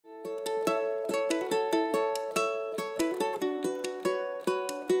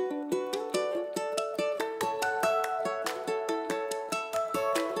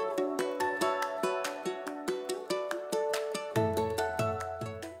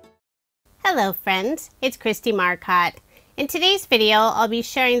Hello friends, it's Kristie Marcotte. In today's video, I'll be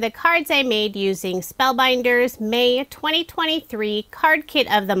sharing the cards I made using Spellbinders May 2023 Card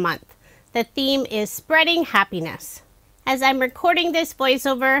Kit of the Month. The theme is Spreading Happiness. As I'm recording this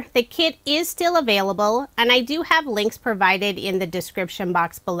voiceover, the kit is still available, and I do have links provided in the description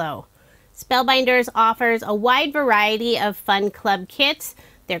box below. Spellbinders offers a wide variety of fun club kits.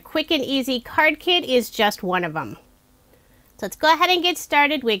 Their quick and easy card kit is just one of them. So let's go ahead and get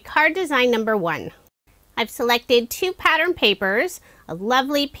started with card design number 1. I've selected 2 pattern papers, a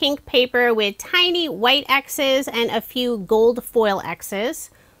lovely pink paper with tiny white X's and a few gold foil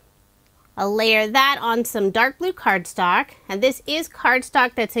X's. I'll layer that on some dark blue cardstock, and this is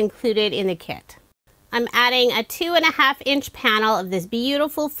cardstock that's included in the kit. I'm adding a 2.5-inch panel of this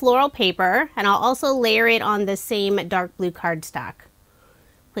beautiful floral paper, and I'll also layer it on the same dark blue cardstock.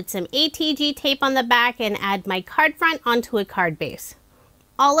 Put some ATG tape on the back and add my card front onto a card base.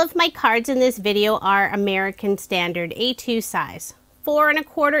 All of my cards in this video are American Standard A2 size,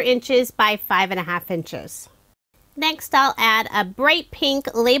 4¼ inches by 5½ inches. Next, I'll add a bright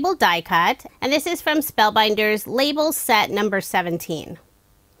pink label die cut, and this is from Spellbinders Label Set number 17.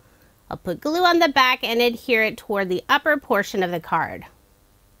 I'll put glue on the back and adhere it toward the upper portion of the card.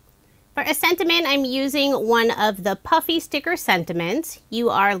 For a sentiment, I'm using one of the puffy sticker sentiments, You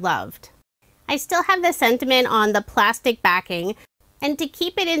Are Loved. I still have the sentiment on the plastic backing, and to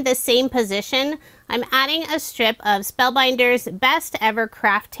keep it in the same position, I'm adding a strip of Spellbinders Best Ever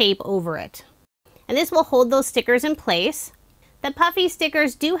Craft Tape over it. And this will hold those stickers in place. The puffy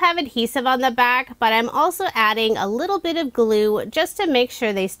stickers do have adhesive on the back, but I'm also adding a little bit of glue just to make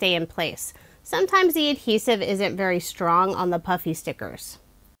sure they stay in place. Sometimes the adhesive isn't very strong on the puffy stickers.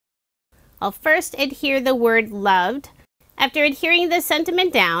 I'll first adhere the word loved. After adhering the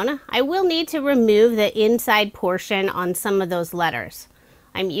sentiment down, I will need to remove the inside portion on some of those letters.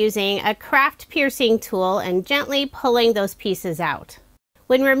 I'm using a craft piercing tool and gently pulling those pieces out.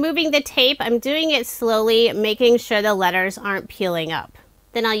 When removing the tape, I'm doing it slowly, making sure the letters aren't peeling up.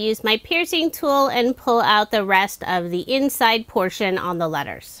 Then I'll use my piercing tool and pull out the rest of the inside portion on the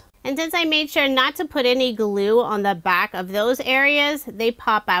letters. And since I made sure not to put any glue on the back of those areas, they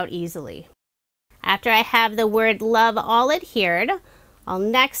pop out easily. After I have the word love all adhered, I'll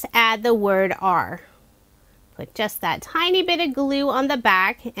next add the word R. Put just that tiny bit of glue on the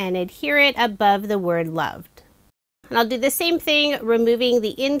back and adhere it above the word loved. And I'll do the same thing, removing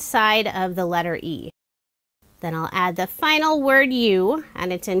the inside of the letter E. Then I'll add the final word U,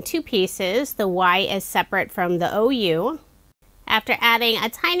 and it's in 2 pieces. The Y is separate from the OU. After adding a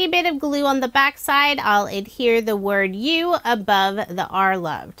tiny bit of glue on the back side, I'll adhere the word U above the R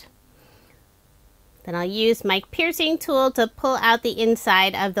loved. Then I'll use my piercing tool to pull out the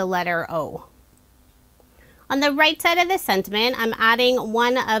inside of the letter O. On the right side of the sentiment, I'm adding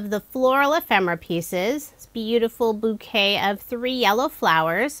one of the floral ephemera pieces. This beautiful bouquet of 3 yellow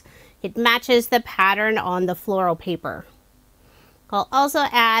flowers. It matches the pattern on the floral paper. I'll also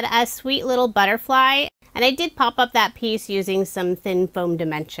add a sweet little butterfly, and I did pop up that piece using some thin foam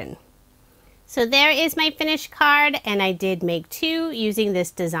dimension. So there is my finished card, and I did make 2 using this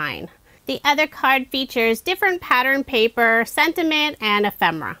design. The other card features different pattern paper, sentiment, and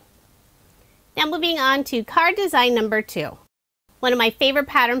ephemera. Now moving on to card design number 2. One of my favorite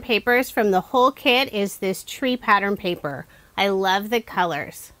pattern papers from the whole kit is this tree pattern paper. I love the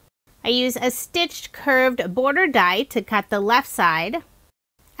colors. I use a stitched curved border die to cut the left side.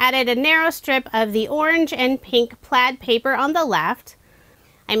 Added a narrow strip of the orange and pink plaid paper on the left.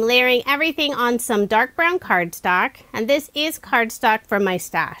 I'm layering everything on some dark brown cardstock, and this is cardstock from my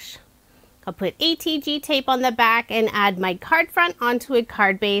stash. I'll put ATG tape on the back and add my card front onto a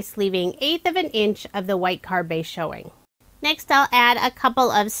card base, leaving 1/8 inch of the white card base showing. Next, I'll add a couple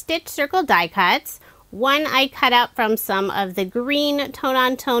of stitch circle die cuts. One I cut out from some of the green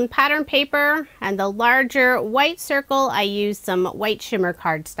tone-on-tone pattern paper, and the larger white circle I used some white shimmer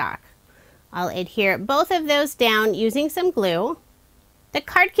cardstock. I'll adhere both of those down using some glue. The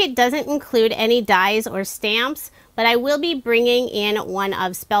card kit doesn't include any dies or stamps, but I will be bringing in one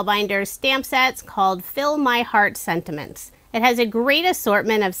of Spellbinders stamp sets called Fill My Heart Sentiments. It has a great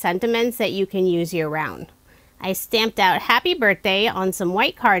assortment of sentiments that you can use year-round. I stamped out Happy Birthday on some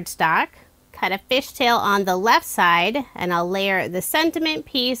white cardstock, cut a fishtail on the left side, and I'll layer the sentiment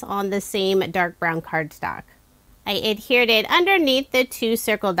piece on the same dark brown cardstock. I adhered it underneath the 2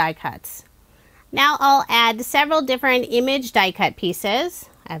 circle die cuts. Now I'll add several different image die cut pieces.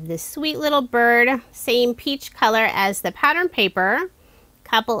 I have this sweet little bird, same peach color as the pattern paper,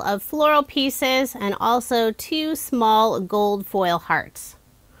 couple of floral pieces, and also 2 small gold foil hearts.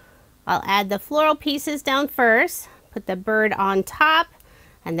 I'll add the floral pieces down first, put the bird on top,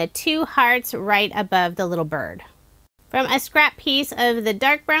 and the 2 hearts right above the little bird. From a scrap piece of the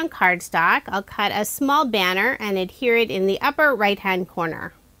dark brown cardstock, I'll cut a small banner and adhere it in the upper right-hand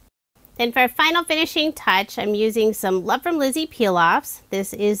corner. Then for a final finishing touch, I'm using some Love from Lizzie peel-offs.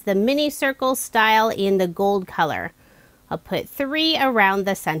 This is the mini circle style in the gold color. I'll put 3 around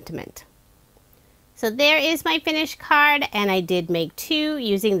the sentiment. So there is my finished card, and I did make 2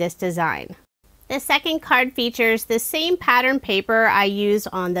 using this design. The second card features the same pattern paper I used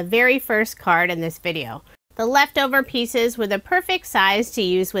on the very first card in this video. The leftover pieces were the perfect size to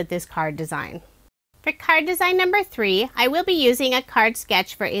use with this card design. For card design number 3, I will be using a card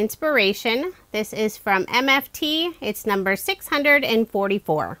sketch for inspiration. This is from MFT. It's number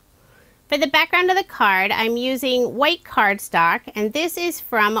 644. For the background of the card, I'm using white cardstock, and this is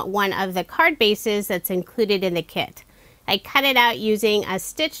from one of the card bases that's included in the kit. I cut it out using a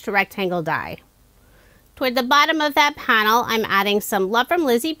stitched rectangle die. Toward the bottom of that panel, I'm adding some Love from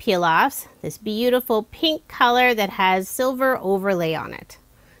Lizzie peel-offs, this beautiful pink color that has silver overlay on it.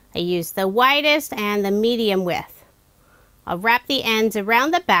 I used the widest and the medium width. I'll wrap the ends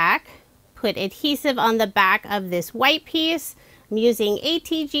around the back, put adhesive on the back of this white piece. I'm using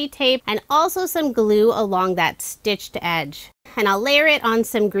ATG tape and also some glue along that stitched edge. And I'll layer it on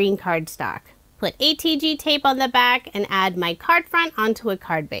some green cardstock. Put ATG tape on the back and add my card front onto a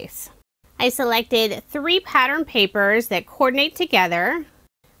card base. I selected 3 pattern papers that coordinate together.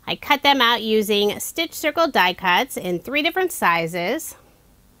 I cut them out using stitch circle die cuts in 3 different sizes.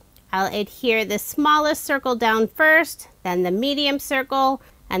 I'll adhere the smallest circle down first, then the medium circle,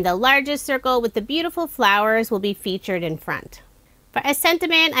 and the largest circle with the beautiful flowers will be featured in front. For a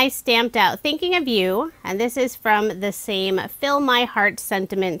sentiment, I stamped out Thinking of You, and this is from the same Fill My Heart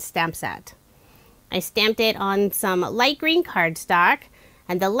sentiment stamp set. I stamped it on some light green cardstock,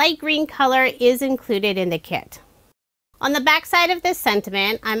 and the light green color is included in the kit. On the back side of this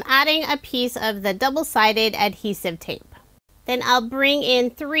sentiment, I'm adding a piece of the double-sided adhesive tape. Then I'll bring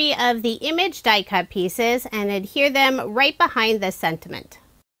in 3 of the image die cut pieces and adhere them right behind the sentiment.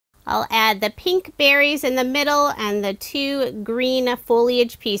 I'll add the pink berries in the middle and the 2 green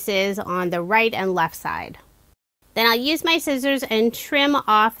foliage pieces on the right and left side. Then I'll use my scissors and trim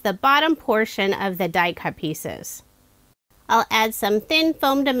off the bottom portion of the die cut pieces. I'll add some thin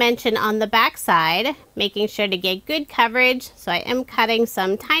foam dimension on the back side, making sure to get good coverage, so I am cutting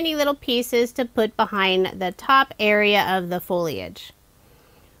some tiny little pieces to put behind the top area of the foliage.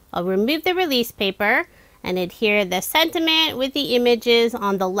 I'll remove the release paper and adhere the sentiment with the images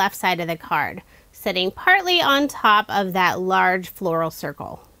on the left side of the card, sitting partly on top of that large floral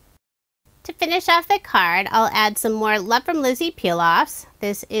circle. To finish off the card, I'll add some more Love from Lizzie peel-offs.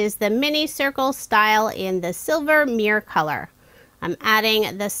 This is the mini circle style in the silver mirror color. I'm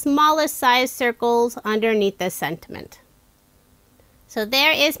adding the smallest size circles underneath the sentiment. So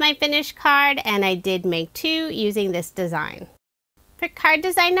there is my finished card, and I did make 2 using this design. For card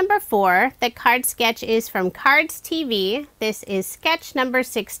design number 4, the card sketch is from Cards TV. This is sketch number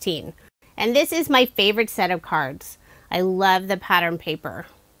 16, and this is my favorite set of cards. I love the pattern paper.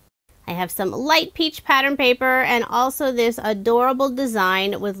 I have some light peach pattern paper and also this adorable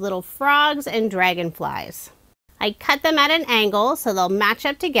design with little frogs and dragonflies. I cut them at an angle so they'll match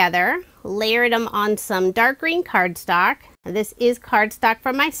up together, layered them on some dark green cardstock. This is cardstock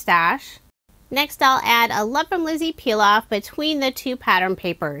from my stash. Next, I'll add a Love from Lizzie peel-off between the 2 pattern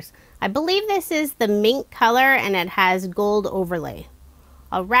papers. I believe this is the mint color and it has gold overlay.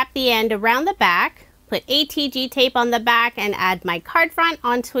 I'll wrap the end around the back, put ATG tape on the back, and add my card front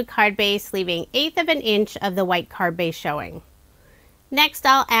onto a card base, leaving 1/8 of an inch of the white card base showing. Next,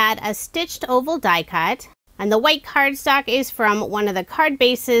 I'll add a stitched oval die cut, and the white cardstock is from one of the card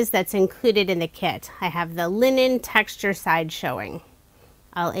bases that's included in the kit. I have the linen texture side showing.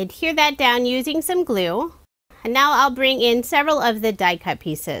 I'll adhere that down using some glue, and now I'll bring in several of the die cut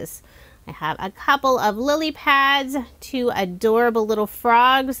pieces. I have a couple of lily pads, 2 adorable little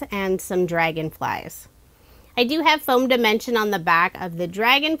frogs, and some dragonflies. I do have foam dimension on the back of the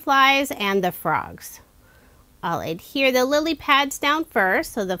dragonflies and the frogs. I'll adhere the lily pads down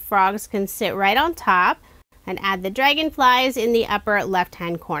first so the frogs can sit right on top, and add the dragonflies in the upper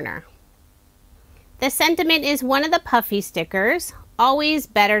left-hand corner. The sentiment is one of the puffy stickers, always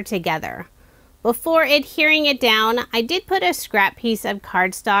better together. Before adhering it down, I did put a scrap piece of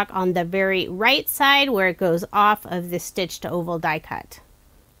cardstock on the very right side where it goes off of the stitched oval die cut.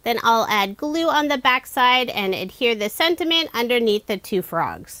 Then I'll add glue on the back side and adhere the sentiment underneath the 2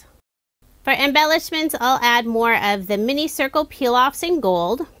 frogs. For embellishments, I'll add more of the mini circle peel-offs in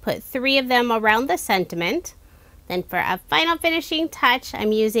gold, put 3 of them around the sentiment. Then for a final finishing touch,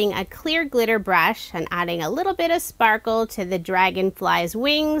 I'm using a clear glitter brush and adding a little bit of sparkle to the dragonfly's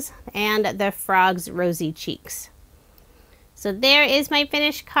wings and the frog's rosy cheeks. So there is my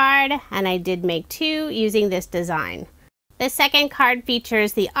finished card, and I did make 2 using this design. The second card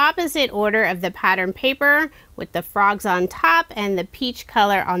features the opposite order of the pattern paper, with the frogs on top and the peach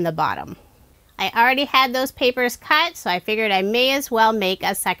color on the bottom. I already had those papers cut, so I figured I may as well make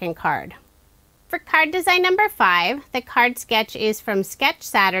a second card. For card design number 5, the card sketch is from Sketch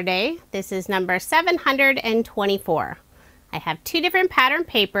Saturday. This is number 724. I have 2 different pattern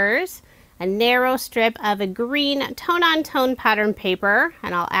papers, a narrow strip of a green tone-on-tone pattern paper,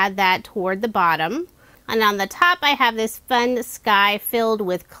 and I'll add that toward the bottom. And on the top I have this fun sky filled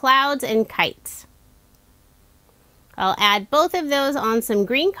with clouds and kites. I'll add both of those on some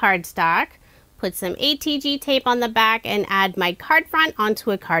green cardstock, put some ATG tape on the back, and add my card front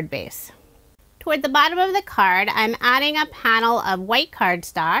onto a card base. Toward the bottom of the card, I'm adding a panel of white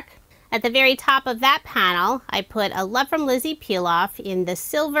cardstock. At the very top of that panel, I put a Love from Lizzie peel-off in the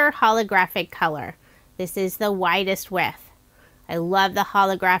silver holographic color. This is the widest width. I love the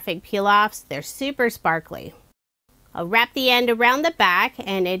holographic peel-offs. They're super sparkly. I'll wrap the end around the back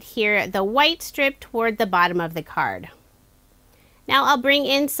and adhere the white strip toward the bottom of the card. Now I'll bring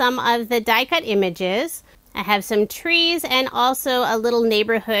in some of the die cut images. I have some trees and also a little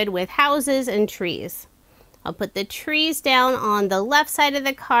neighborhood with houses and trees. I'll put the trees down on the left side of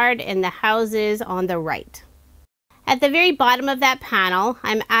the card and the houses on the right. At the very bottom of that panel,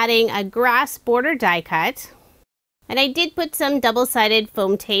 I'm adding a grass border die cut. And I did put some double-sided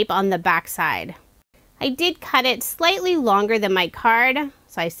foam tape on the back side. I did cut it slightly longer than my card,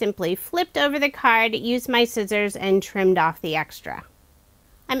 so I simply flipped over the card, used my scissors, and trimmed off the extra.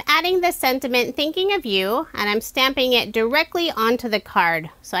 I'm adding the sentiment Thinking of You, and I'm stamping it directly onto the card,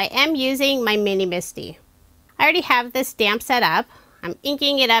 so I am using my mini Misti. I already have the stamp set up. I'm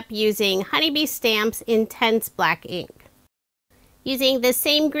inking it up using Honeybee Stamps Intense Black ink. Using the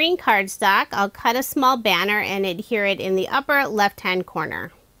same green cardstock, I'll cut a small banner and adhere it in the upper left-hand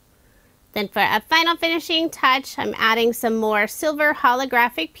corner. Then for a final finishing touch, I'm adding some more silver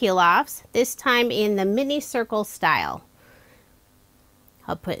holographic peel-offs, this time in the mini circle style.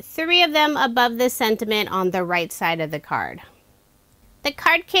 I'll put 3 of them above the sentiment on the right side of the card. The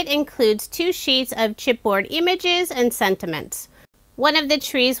card kit includes 2 sheets of chipboard images and sentiments. One of the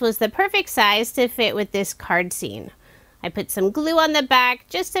trees was the perfect size to fit with this card scene. I put some glue on the back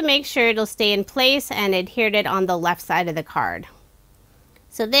just to make sure it'll stay in place and adhered it on the left side of the card.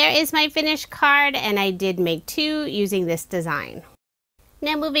 So there is my finished card, and I did make 2 using this design.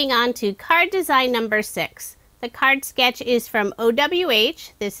 Now moving on to card design number 6. The card sketch is from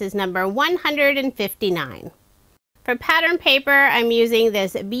OWH. This is number 159. For pattern paper, I'm using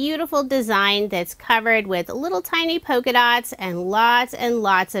this beautiful design that's covered with little tiny polka dots and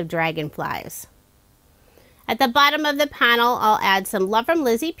lots of dragonflies. At the bottom of the panel, I'll add some Love from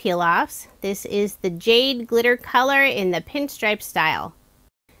Lizzie peel-offs. This is the jade glitter color in the pinstripe style.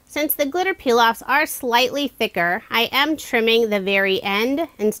 Since the glitter peel-offs are slightly thicker, I am trimming the very end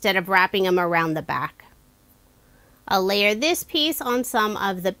instead of wrapping them around the back. I'll layer this piece on some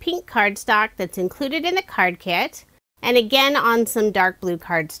of the pink cardstock that's included in the card kit, and again on some dark blue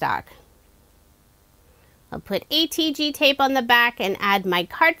cardstock. I'll put ATG tape on the back and add my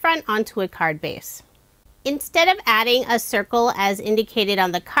card front onto a card base. Instead of adding a circle as indicated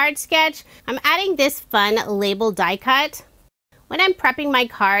on the card sketch, I'm adding this fun label die cut. When I'm prepping my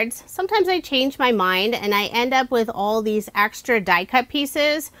cards, sometimes I change my mind and I end up with all these extra die cut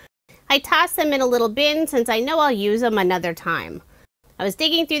pieces. I toss them in a little bin since I know I'll use them another time. I was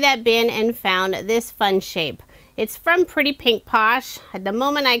digging through that bin and found this fun shape. It's from Pretty Pink Posh. At the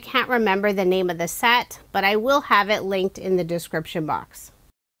moment I can't remember the name of the set, but I will have it linked in the description box.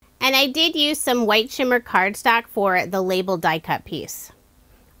 And I did use some white shimmer cardstock for the label die cut piece.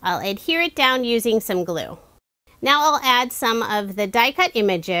 I'll adhere it down using some glue. Now I'll add some of the die cut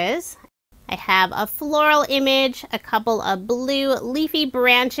images. I have a floral image, a couple of blue leafy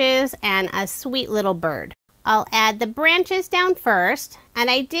branches, and a sweet little bird. I'll add the branches down first, and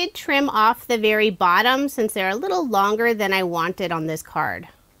I did trim off the very bottom since they're a little longer than I wanted on this card.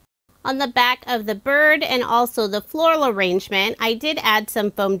 On the back of the bird and also the floral arrangement, I did add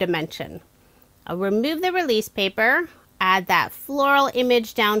some foam dimension. I'll remove the release paper, add that floral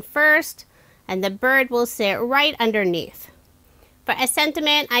image down first, and the bird will sit right underneath. For a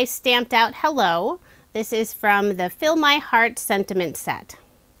sentiment, I stamped out hello. This is from the Fill My Heart sentiment set.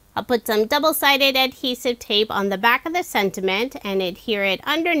 I'll put some double-sided adhesive tape on the back of the sentiment and adhere it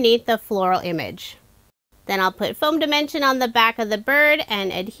underneath the floral image. Then I'll put foam dimension on the back of the bird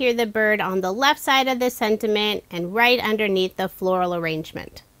and adhere the bird on the left side of the sentiment and right underneath the floral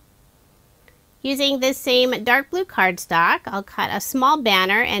arrangement. Using this same dark blue cardstock, I'll cut a small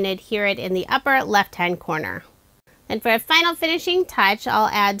banner and adhere it in the upper left-hand corner. Then for a final finishing touch, I'll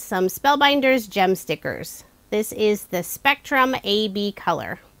add some Spellbinders gem stickers. This is the Spectrum AB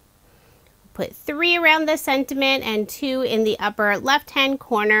color. Put 3 around the sentiment and 2 in the upper left-hand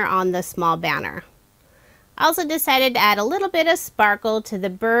corner on the small banner. I also decided to add a little bit of sparkle to the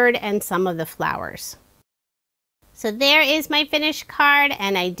bird and some of the flowers. So there is my finished card,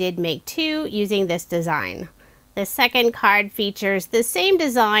 and I did make 2 using this design. The second card features the same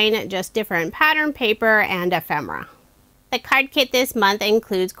design, just different pattern paper and ephemera. The card kit this month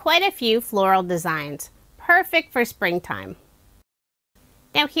includes quite a few floral designs, perfect for springtime.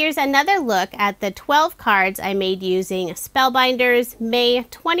 Now here's another look at the 12 cards I made using Spellbinders May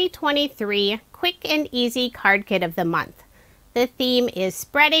 2023 Quick and Easy Card Kit of the Month. The theme is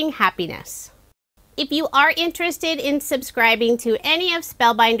Spreading Happiness. If you are interested in subscribing to any of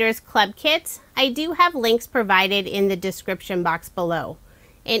Spellbinders Club kits, I do have links provided in the description box below.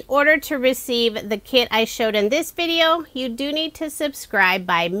 In order to receive the kit I showed in this video, you do need to subscribe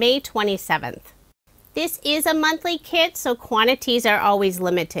by May 27th. This is a monthly kit, so quantities are always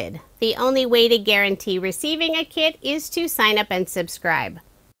limited. The only way to guarantee receiving a kit is to sign up and subscribe.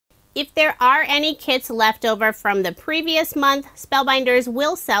 If there are any kits left over from the previous month, Spellbinders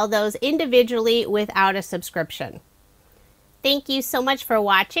will sell those individually without a subscription. Thank you so much for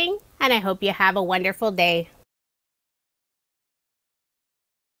watching, and I hope you have a wonderful day.